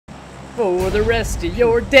for the rest of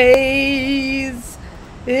your days.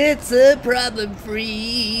 It's a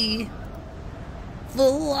problem-free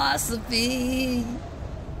philosophy.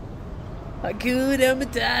 Hakuna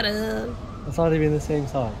Matata. That's not even the same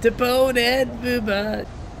song. Tapone and Booba.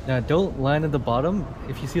 Now, don't land at the bottom.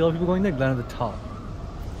 If you see a lot of people going there, land at the top.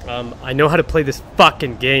 I know how to play this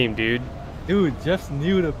fucking game, dude. Dude, Jeff's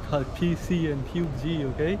new to PC and PUBG,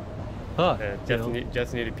 okay? Huh.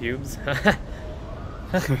 Just needed pubes.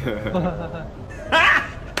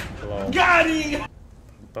 Got him!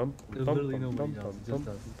 There's literally nobody else, just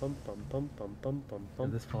us. Yeah,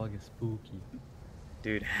 this fog is spooky.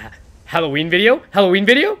 Dude, Halloween video? Halloween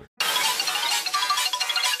video?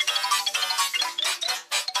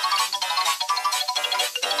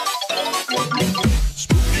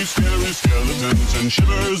 Spooky, scary skeletons and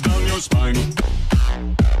shivers down your spine.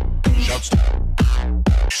 Shouts.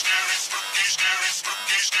 Scary, spooky, scary,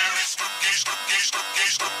 spooky, scary, spooky, spooky,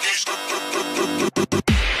 spooky, spooky, spooky.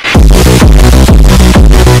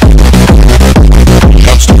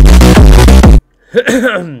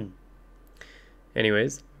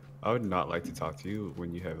 Anyways. I would not like to talk to you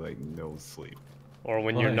when you have like no sleep. Or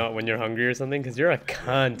when you're hungry or something, because you're a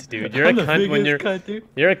cunt, dude. You're a cunt when you're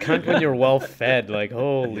a cunt when you're well fed. Like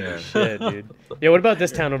holy shit, dude. Yeah, what about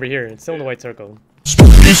this town over here? It's still in the white circle.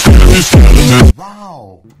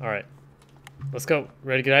 Wow. All right, let's go.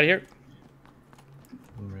 Ready to get out of here?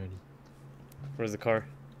 I'm ready. Where's the car?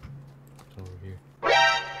 It's over here.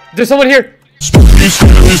 There's someone here.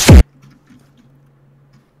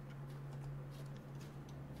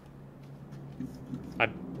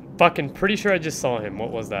 I'm fucking pretty sure I just saw him.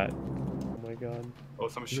 What was that? Oh my god. Oh,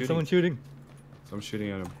 someone's shooting. Someone shooting. Someone's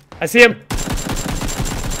shooting at him. I see him.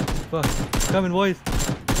 Fuck. Coming, boys.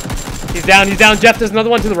 He's down. He's down. Jeff, there's another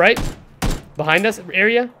one to the right. Behind us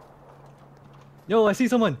area. Yo, I see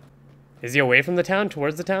someone. Is he away from the town?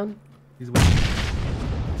 Towards the town? He's away.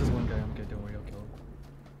 Just one guy. I'm okay. Don't worry. I'll kill him.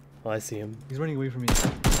 Oh, I see him. He's running away from me.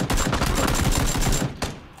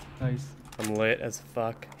 Nice. I'm lit as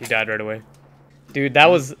fuck. He died right away. Dude, that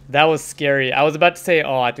was scary. I was about to say,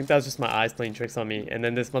 oh, I think that was just my eyes playing tricks on me. And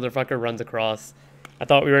then this motherfucker runs across. I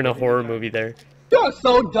thought we were in a horror movie there. You're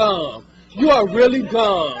so dumb. You are really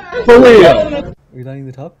dumb. For real. Are you landing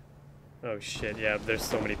the top? Oh shit, yeah, there's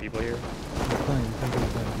so many people here. It's fine. You can't go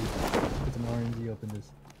down. Put some RNG up in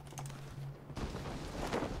this.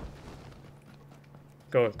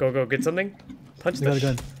 Go, go, go, get something. Punch I got a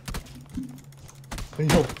gun. I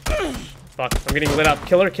need help. Fuck, I'm getting lit up.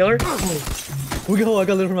 Killer, killer. We go. I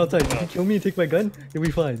got lit from outside. You can kill me and take my gun. You'll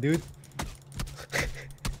be fine, dude.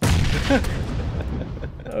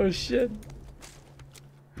 Oh shit.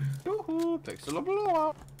 Takes a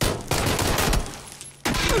blowout.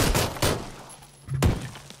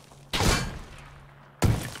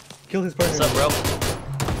 Kill his partner. What's up, bro?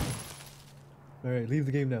 Alright, leave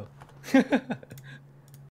the game now.